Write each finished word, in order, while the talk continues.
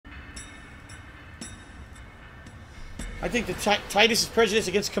I think the Titus is prejudiced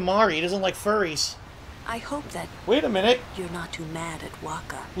against Kamari. He doesn't like furries. I hope that... Wait a minute. You're not too mad at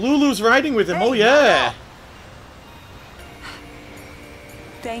Waka. Lulu's riding with him. Hey, oh, yeah.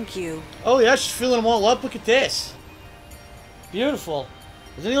 Thank you. Oh, yeah. She's filling them all up. Look at this. Beautiful.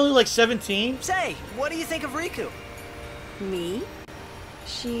 Isn't he only like 17? Say, what do you think of Riku? Me?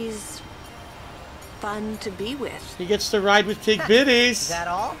 She's... fun to be with. He gets to ride with Pig Biddies. Is that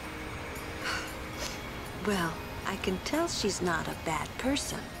all? Well, I can tell she's not a bad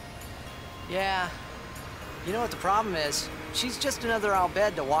person. Yeah. You know what the problem is? She's just another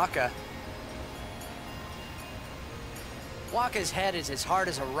Al-Bhed to Waka. Waka's head is as hard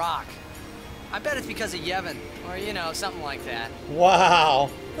as a rock. I bet it's because of Yevon, or, you know, something like that. Wow.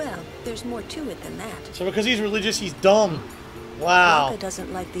 Well, there's more to it than that. So because he's religious, he's dumb. Wow. Waka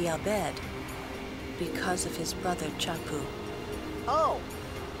doesn't like the Al-Bhed because of his brother Chapu. Oh,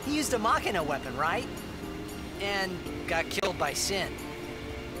 he used a Machina weapon, right? And got killed by Sin.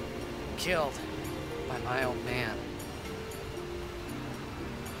 Killed by my old man.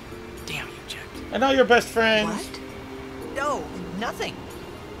 Damn you, Jack. I know you're best friends. What? No, nothing.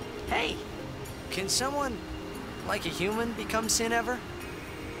 Hey, can someone, like a human, become Sin ever?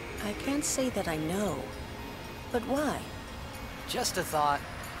 I can't say that I know. But why? Just a thought.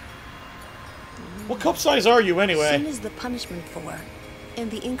 What cup size are you, anyway? Sin is the punishment for, and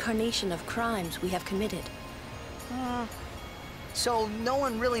the incarnation of crimes we have committed. So no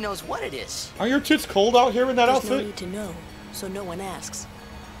one really knows what it is. Are your tits cold out here in that There's outfit? no need to know, so no one asks.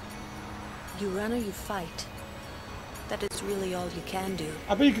 You run or you fight. That is really all you can do.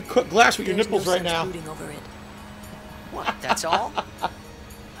 I bet you could cut glass with your nipples no right sense now. brooding over it. What, that's all?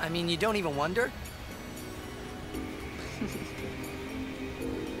 I mean, you don't even wonder?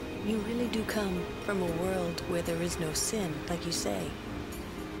 You really do come from a world where there is no sin, like you say.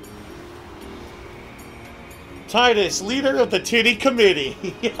 Titus, leader of the titty committee.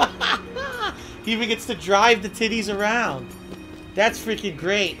 He even gets to drive the titties around. That's freaking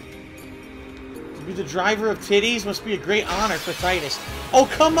great. To be the driver of titties must be a great honor for Titus. Oh,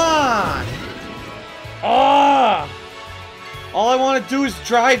 come on! Ah! All I want to do is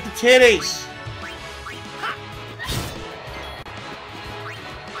drive the titties.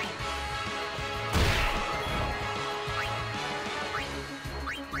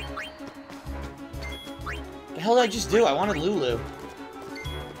 The hell did I just do? I wanted Lulu.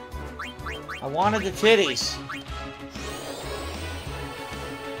 I wanted the titties.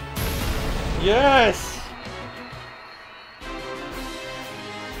 Yes!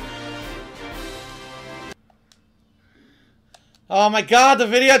 Oh my god, the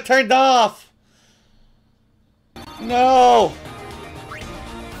video turned off! No!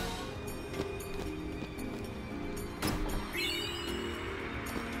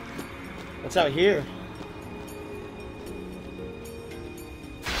 What's out here?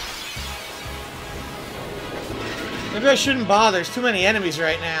 Maybe I shouldn't bother. There's too many enemies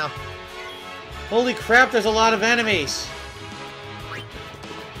right now. Holy crap, there's a lot of enemies.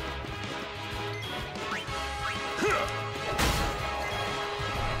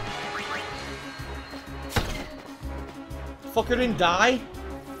 Fucker didn't die?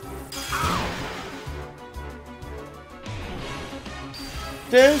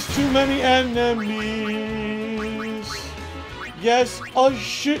 There's too many enemies. Yes, a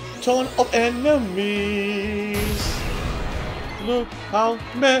shit ton of enemies. Look how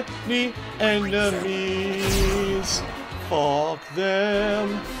many enemies. Fuck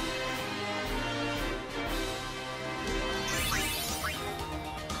them.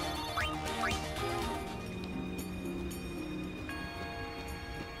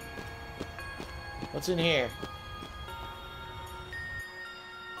 What's in here?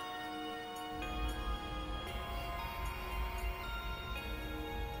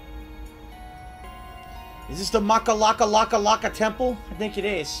 Is this the Maka Laka Laka Laka temple? I think it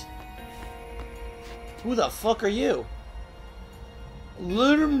is. Who the fuck are you?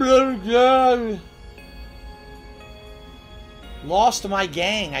 Lost my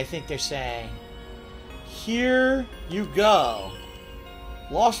gang, I think they're saying. Here you go.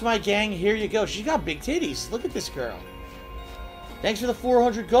 Lost my gang, here you go. She's got big titties. Look at this girl. Thanks for the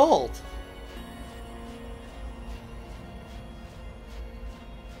 400 gold.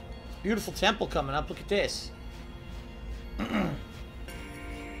 Beautiful temple coming up. Look at this.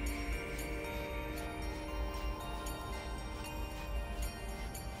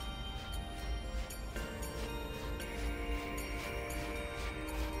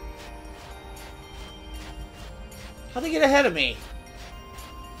 How'd they get ahead of me?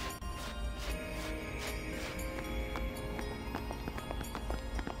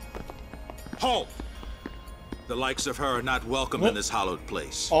 Halt! The likes of her are not welcome in this hallowed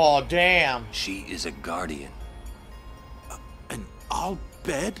place. Oh, damn. She is a guardian. An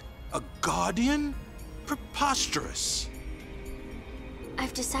Al-Bed? A guardian? Preposterous.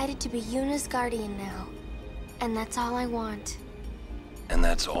 I've decided to be Yuna's guardian now. And that's all I want. And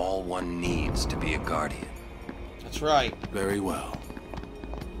that's all one needs to be a guardian. That's right. Very well.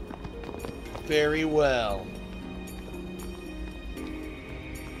 Very well.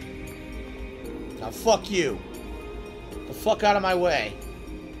 Now fuck you. The fuck out of my way.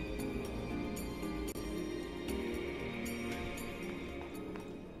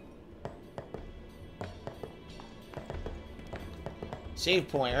 Save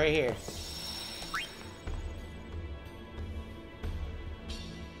point right here.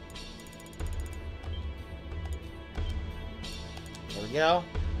 There we go.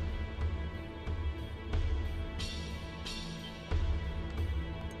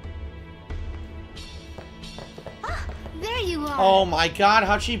 There you are. Oh my god,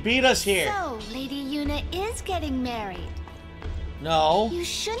 how'd she beat us here? So, Lady Yuna is getting married. No. You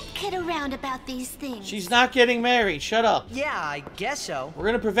shouldn't kid around about these things. She's not getting married. Shut up. Yeah, I guess so. We're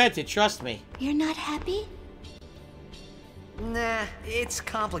gonna prevent it, trust me. You're not happy? Nah, it's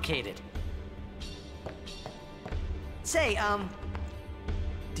complicated. Say,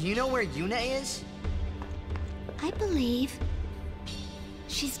 do you know where Yuna is? I believe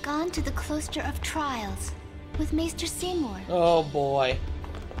she's gone to the Cloister of Trials with Maester Seymour. Oh boy.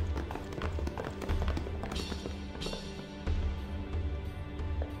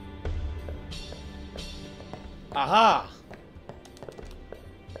 Aha!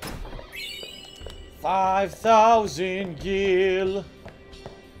 5,000 gil.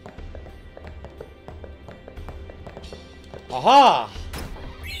 Aha!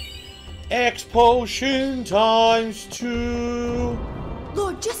 X potion times 2.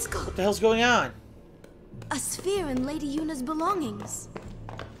 Lord Jisco, What the hell's going on? a sphere in Lady Yuna's belongings.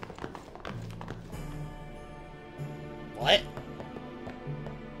 What?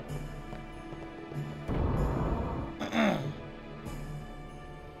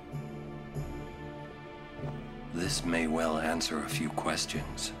 This may well answer a few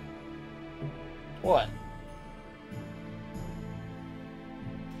questions. What?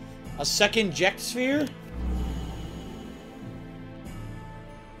 A second Ject sphere?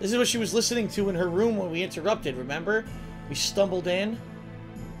 This is what she was listening to in her room when we interrupted, remember? We stumbled in.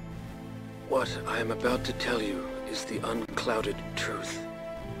 What I am about to tell you is the unclouded truth.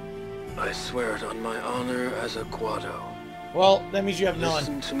 I swear it on my honor as a Guado. Well, that means you have none.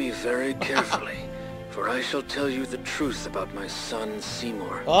 Listen to me very carefully, for I shall tell you the truth about my son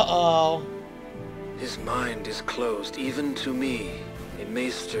Seymour. Uh-oh. His mind is closed even to me, a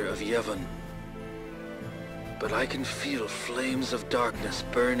maester of Yevon. But I can feel flames of darkness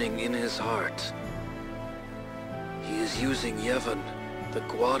burning in his heart. He is using Yevon, the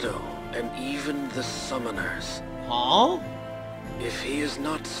Guado, and even the summoners. Huh? If he is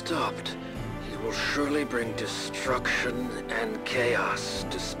not stopped, he will surely bring destruction and chaos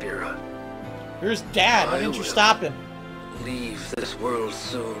to Spira. Here's Dad. Why didn't you stop him? Leave this world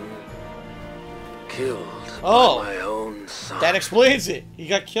soon. Killed Oh. by my own son. That explains it. He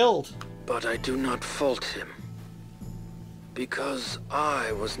got killed. But I do not fault him. Because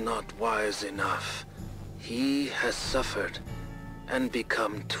I was not wise enough. He has suffered and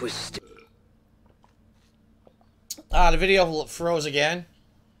become twisted. Ah, the video froze again.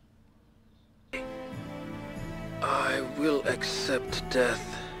 I will accept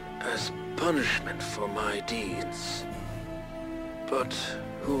death as punishment for my deeds. But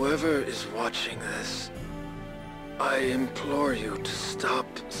whoever is watching this, I implore you to stop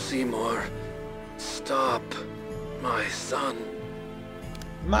Seymour. Stop my son.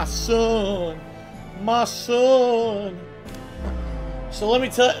 My son. My son. So let me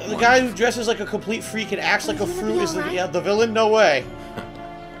tell the guy who dresses like a complete freak and acts like a fruit is the villain? No way.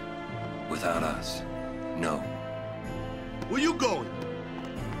 Without us, no. Where you going?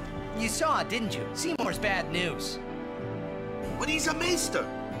 You saw it, didn't you? Seymour's bad news. But he's a maester.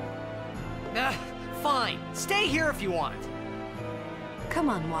 Nah, fine. Stay here if you want. Come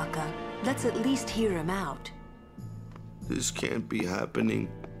on, Waka. Let's at least hear him out. This can't be happening.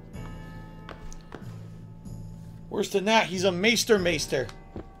 Worse than that, he's a maester.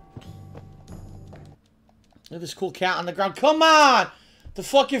 Look at this cool cat on the ground. Come on! The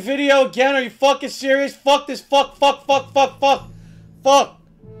fucking video again? Are you fucking serious? Fuck this. Fuck.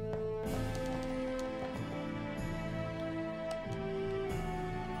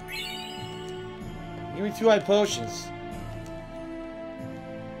 Give me 2 high potions.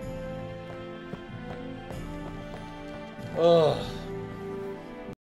 Ugh.